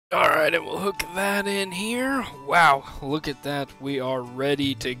Alright, and we'll hook that in here. Wow, look at that. We are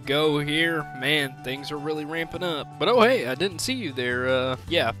ready to go here. Man, things are really ramping up. But oh hey, I didn't see you there.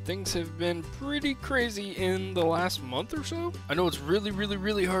 Yeah, things have been pretty crazy in the last month or so. I know it's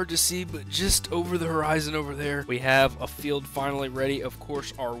really hard to see, but just over the horizon over there, we have a field finally ready. Of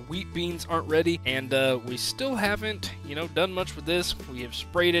course, our wheat beans aren't ready, and we still haven't, done much with this. We have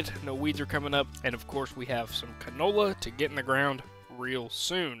sprayed it, no weeds are coming up, and of course we have some canola to get in the ground real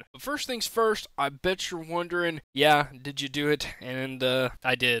soon. But first things first, I bet you're wondering, yeah, did you do it? And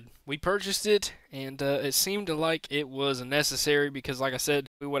I did. We purchased it, and it seemed like it was necessary because, like I said,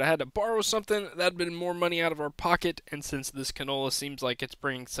 we would have had to borrow something. That'd been more money out of our pocket, and since this canola seems like it's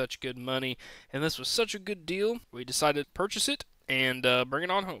bringing such good money, and this was such a good deal, we decided to purchase it and bring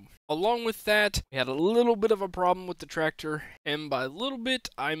it on home. Along with that, we had a little bit of a problem with the tractor, and by little bit,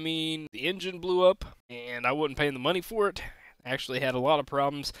 I mean the engine blew up, and I wasn't paying the money for it. Actually had a lot of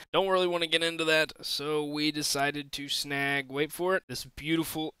problems. Don't really want to get into that, so we decided to snag, wait for it, this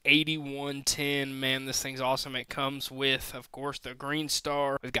beautiful 8110. Man, this thing's awesome. It comes with, of course, the green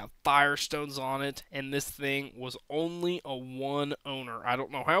star. We've got Firestones on it, and this thing was only a one owner. I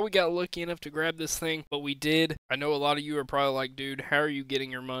don't know how we got lucky enough to grab this thing, but we did. I know a lot of you are probably like, dude, how are you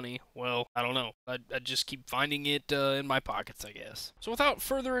getting your money? Well, I don't know. I just keep finding it in my pockets, I guess. So without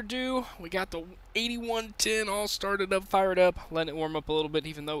further ado, we got the 8110 all started up, fired up, letting it warm up a little bit,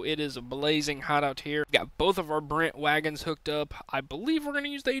 even though it is blazing hot out here. We got both of our Brent wagons hooked up. I believe we're going to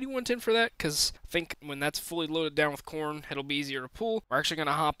use the 8110 for that, because I think when that's fully loaded down with corn, it'll be easier to pull. We're actually going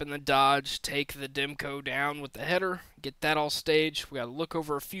to hop in the Dodge, take the Demco down with the header, get that all staged. We got to look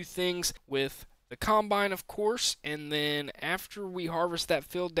over a few things with the combine, of course, and then after we harvest that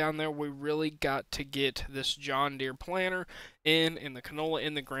field down there, we really got to get this John Deere planter in the canola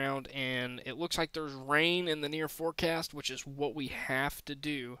in the ground, and it looks like there's rain in the near forecast, which is what we have to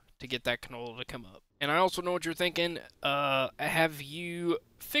do to get that canola to come up. And I also know what you're thinking, have you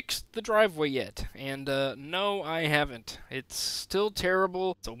fixed the driveway yet? And no, I haven't. It's still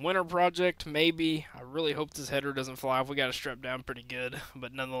terrible. It's a winter project, maybe. I really hope this header doesn't fly off. We got it strapped down pretty good,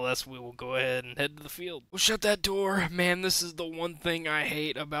 but nonetheless, we will go ahead and head to the field. We'll shut that door. Man, this is the one thing I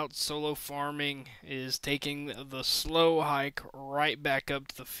hate about solo farming, is taking the slow hike right back up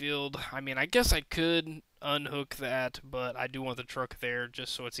to the field. I mean, I guess I could unhook that, but I do want the truck there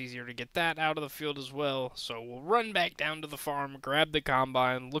just so it's easier to get that out of the field as well. So we'll run back down to the farm, grab the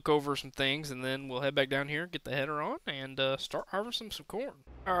combine, look over some things, and then we'll head back down here, get the header on, and start harvesting some corn.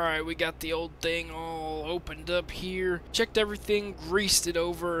 Alright, we got the old thing all opened up here. Checked everything, greased it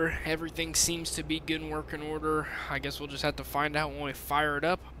over. Everything seems to be good and working order. I guess we'll just have to find out when we fire it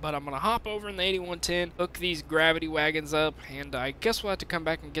up. But I'm going to hop over in the 8110, hook these gravity wagons up, and I guess we'll have to come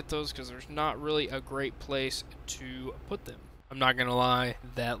back and get those because there's not really a great place to put them. I'm not going to lie,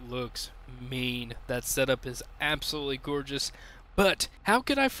 that looks mean. That setup is absolutely gorgeous. But how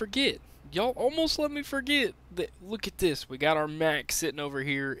could I forget? Y'all almost let me forget that. Look at this. We got our Mac sitting over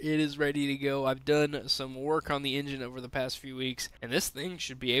here. It is ready to go. I've done some work on the engine over the past few weeks, and this thing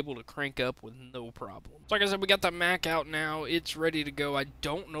should be able to crank up with no problem. So like I said, we got the Mac out now. It's ready to go. I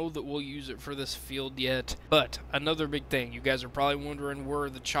don't know that we'll use it for this field yet, but another big thing. You guys are probably wondering where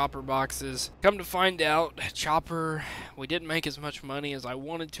the chopper box is. Come to find out, chopper, we didn't make as much money as I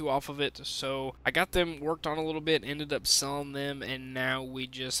wanted to off of it, so I got them worked on a little bit, ended up selling them, and now we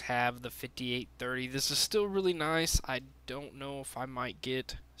just have the 5830. This is still really nice. I don't know if I might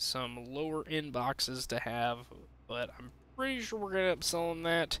get some lower end boxes to have, but I'm pretty sure we're going to end up selling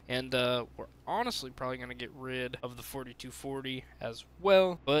that, and we're honestly probably going to get rid of the 4240 as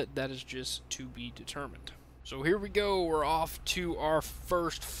well, but that is just to be determined. So here we go, we're off to our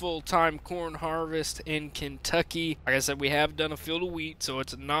first full-time corn harvest in Kentucky. Like I said, we have done a field of wheat, so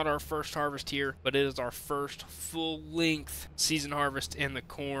it's not our first harvest here, but it is our first full-length season harvest in the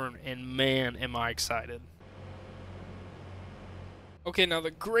corn, and man, am I excited. Okay, now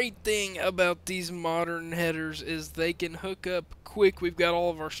the great thing about these modern headers is they can hook up quick. We've got all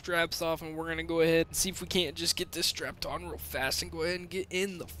of our straps off, and we're going to go ahead and see if we can't just get this strapped on real fast and go ahead and get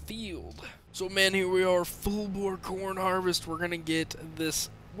in the field. So man, here we are, full bore corn harvest. We're going to get this.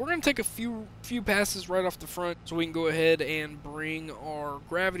 We're going to take a few passes right off the front so we can go ahead and bring our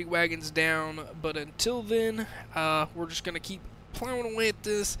gravity wagons down. But until then, we're just going to keep plowing away at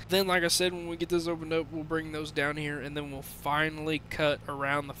this. Then, like I said, when we get this opened up, we'll bring those down here, and then we'll finally cut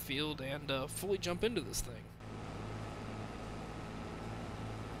around the field and fully jump into this thing.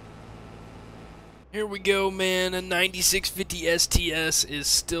 Here we go, man. A 9650 STS is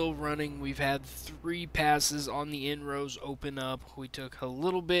still running. We've had 3 passes on the in rows open up. We took a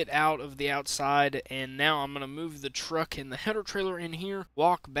little bit out of the outside, and now I'm going to move the truck and the header trailer in here,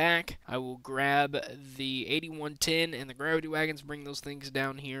 walk back. I will grab the 8110 and the gravity wagons, bring those things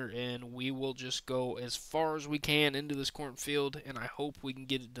down here, and we will just go as far as we can into this cornfield, and I hope we can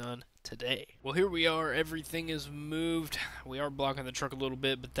get it done today. Well, here we are. Everything is moved. We are blocking the truck a little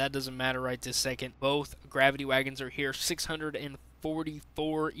bit, but that doesn't matter right this second. Both gravity wagons are here,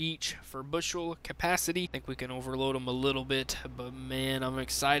 644 each for bushel capacity. I think we can overload them a little bit, but man, I'm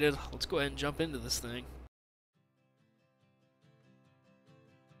excited. Let's go ahead and jump into this thing.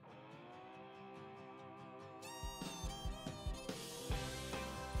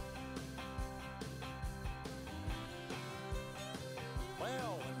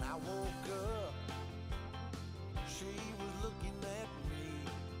 Well, when I woke up, she was looking at me.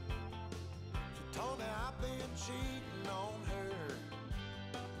 She told me I've been cheating on her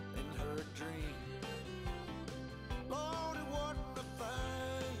in her dream. Lord, it wasn't a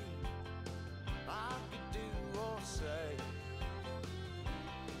thing I could do or say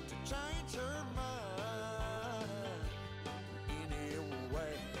to change her mind in any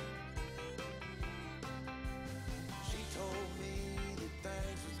way. She told me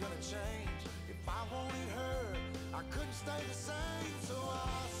things was gonna change. If I wanted her, I couldn't stay the same. So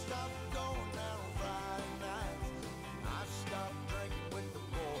I stopped going out on Friday nights. I stopped drinking with the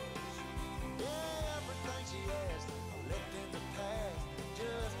boys. Yeah, everything she asked, I left in the past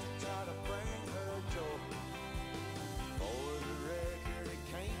just to try to bring her joy. For the record, it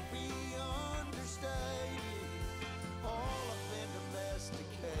can't be understated. All I've been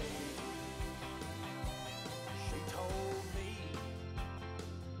domesticated. She told me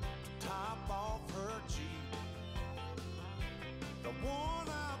top off her Jeep, the one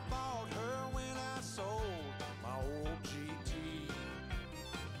I bought her when I sold my old GT.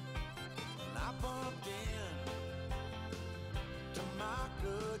 And I bumped in to my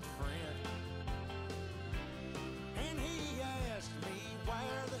good friend, and he asked me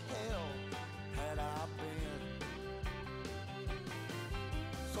where the hell had I been.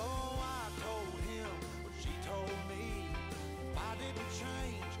 So I told him what she told me. If I didn't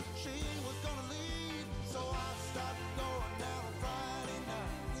change, she was gonna leave. So I stopped going out on Friday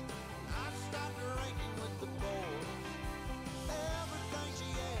nights. I stopped drinking with the boys. Everything she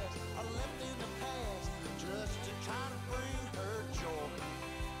asked, I left in the past just to try to bring her joy.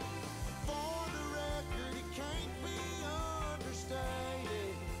 For the record, it can't be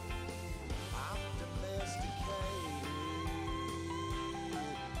understated. I'm domesticated.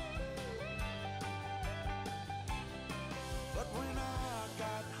 But when I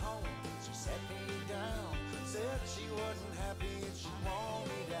got home, she sat me down, said she wasn't happy and she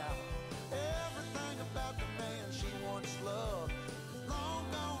wanted out. Everything about the man she once loved is long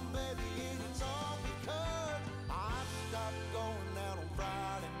gone, baby, and it's all because I stopped going out on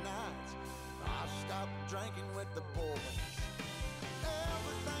Friday nights. I stopped drinking with the boys.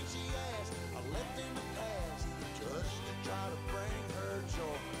 Everything she asked, I left in the past just to try to bring her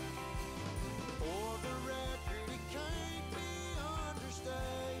joy. For the record, it can't be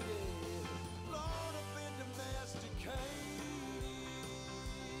understated. Lord, I've been domesticated.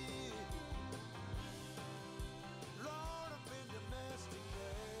 Lord, I've been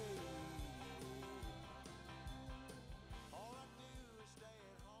domesticated. All I do is stay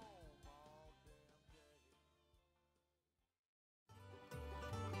at home all damn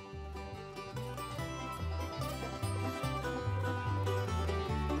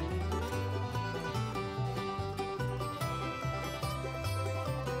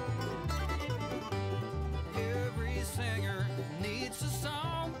day. Every singer needs a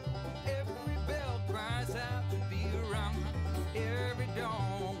song. Every bell cries out to be around. Every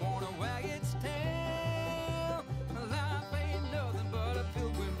dog wanna wag its tail. Life ain't nothing but a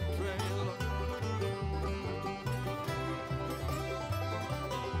pilgrim trail.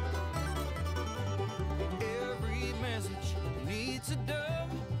 Every message needs a dove.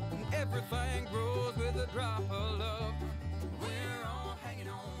 And everything grows with a drop of love. We're all hanging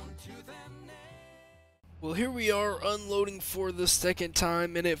on to that name. Well, here we are unloading for the second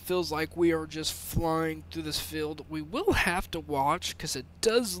time, and it feels like we are just flying through this field. We will have to watch because it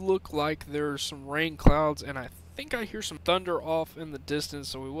does look like there's some rain clouds, and I think I hear some thunder off in the distance,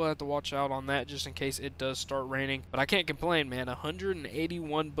 so we will have to watch out on that just in case it does start raining. But I can't complain, man.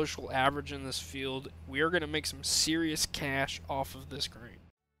 181 bushel average in this field. We are going to make some serious cash off of this grain.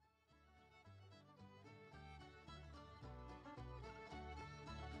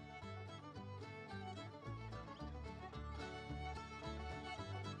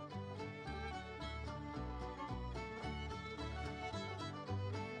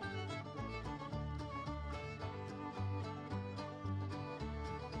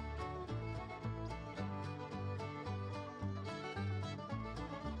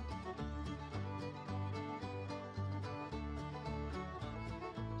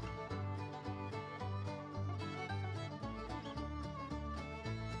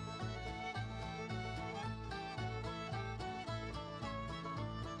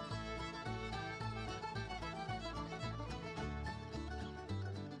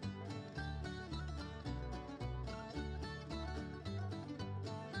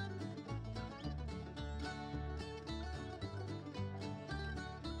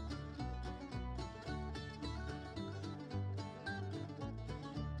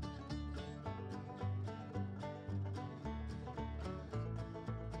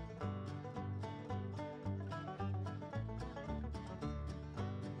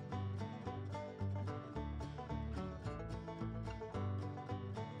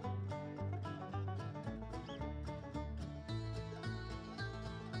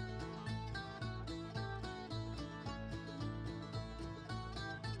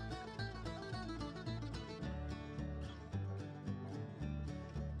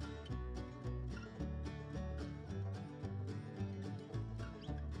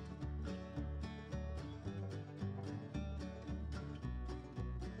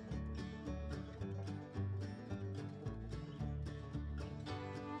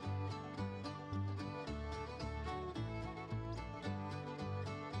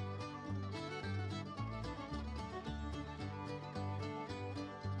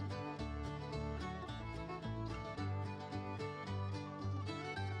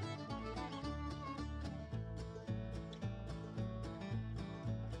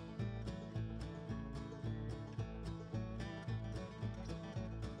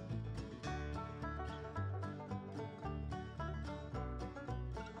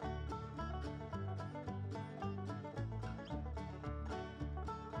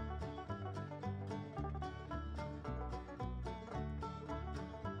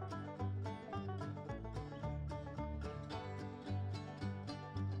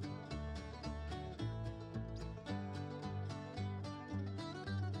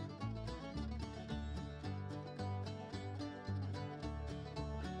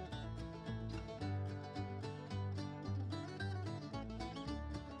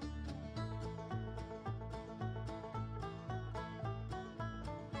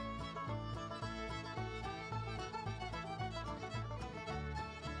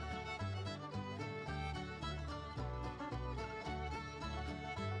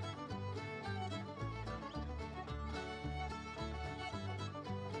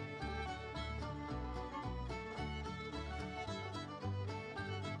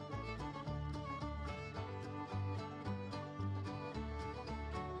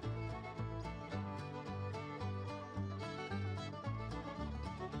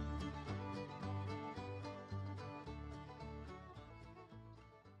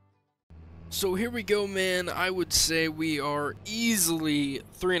 So here we go, man. I would say we are easily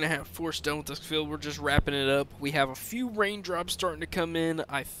 3.5, 4 done with this field. We're just wrapping it up. We have a few raindrops starting to come in.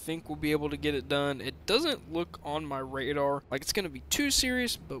 I think we'll be able to get it done. It doesn't look on my radar like it's going to be too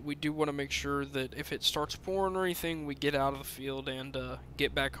serious, but we do want to make sure that if it starts pouring or anything, we get out of the field and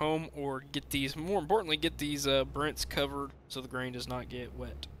get back home, or get these, more importantly, get these Brents covered so the grain does not get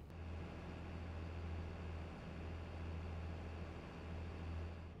wet.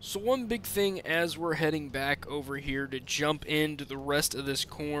 So one big thing as we're heading back over here to jump into the rest of this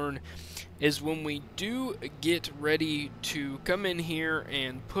corn is when we do get ready to come in here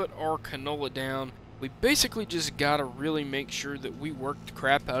and put our canola down, we basically just gotta really make sure that we work the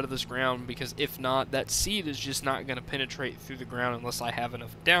crap out of this ground, because if not, that seed is just not gonna penetrate through the ground unless I have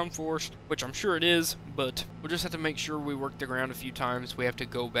enough downforce, which I'm sure it is, but we'll just have to make sure we work the ground a few times. We have to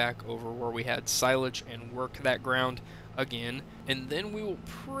go back over where we had silage and work that ground again, and then we will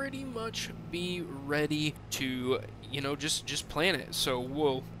pretty much be ready to, just plant it. So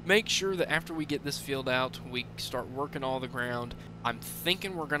we'll make sure that after we get this field out, we start working all the ground. I'm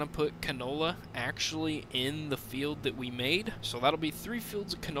thinking we're gonna put canola actually in the field that we made, so that'll be 3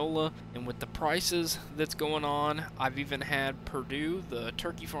 fields of canola. And with the prices that's going on, I've even had Purdue, the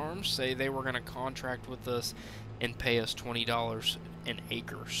turkey farms, say they were gonna contract with us and pay us $20 an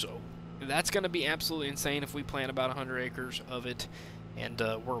acre. So that's going to be absolutely insane if we plant about 100 acres of it, and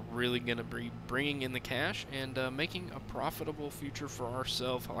we're really going to be bringing in the cash and making a profitable future for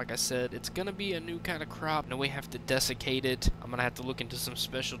ourselves. Like I said, it's going to be a new kind of crop. Now we have to desiccate it. I'm going to have to look into some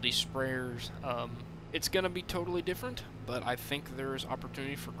specialty sprayers. It's going to be totally different, but I think there's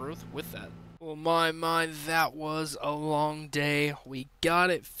opportunity for growth with that. Well, my, that was a long day. We got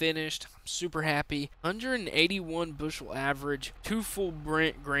it finished. I'm super happy. 181 bushel average, 2 full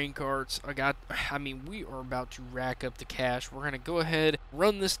Brent grain carts. We are about to rack up the cash. We're going to go ahead,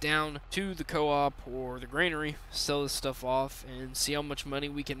 run this down to the co-op or the granary, sell this stuff off, and see how much money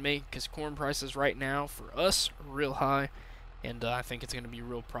we can make, because corn prices right now for us are real high, and I think it's going to be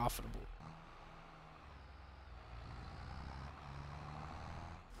real profitable.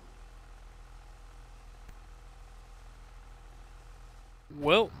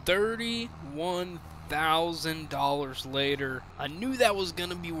 Well, $31,000 later. I knew that was going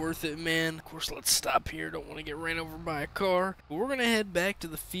to be worth it, man. Of course, let's stop here. Don't want to get ran over by a car. But we're going to head back to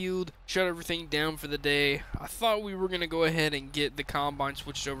the field, shut everything down for the day. I thought we were going to go ahead and get the combine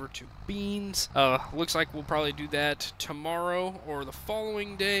switched over to beans. Looks like we'll probably do that tomorrow or the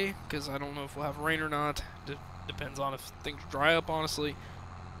following day, because I don't know if we'll have rain or not. Depends on if things dry up, honestly.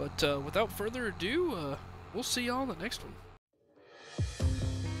 But without further ado, we'll see y'all in the next one.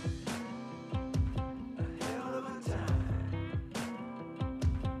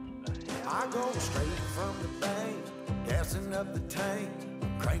 I go straight from the bank, gassing up the tank,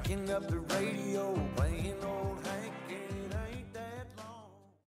 cranking up the radio, playing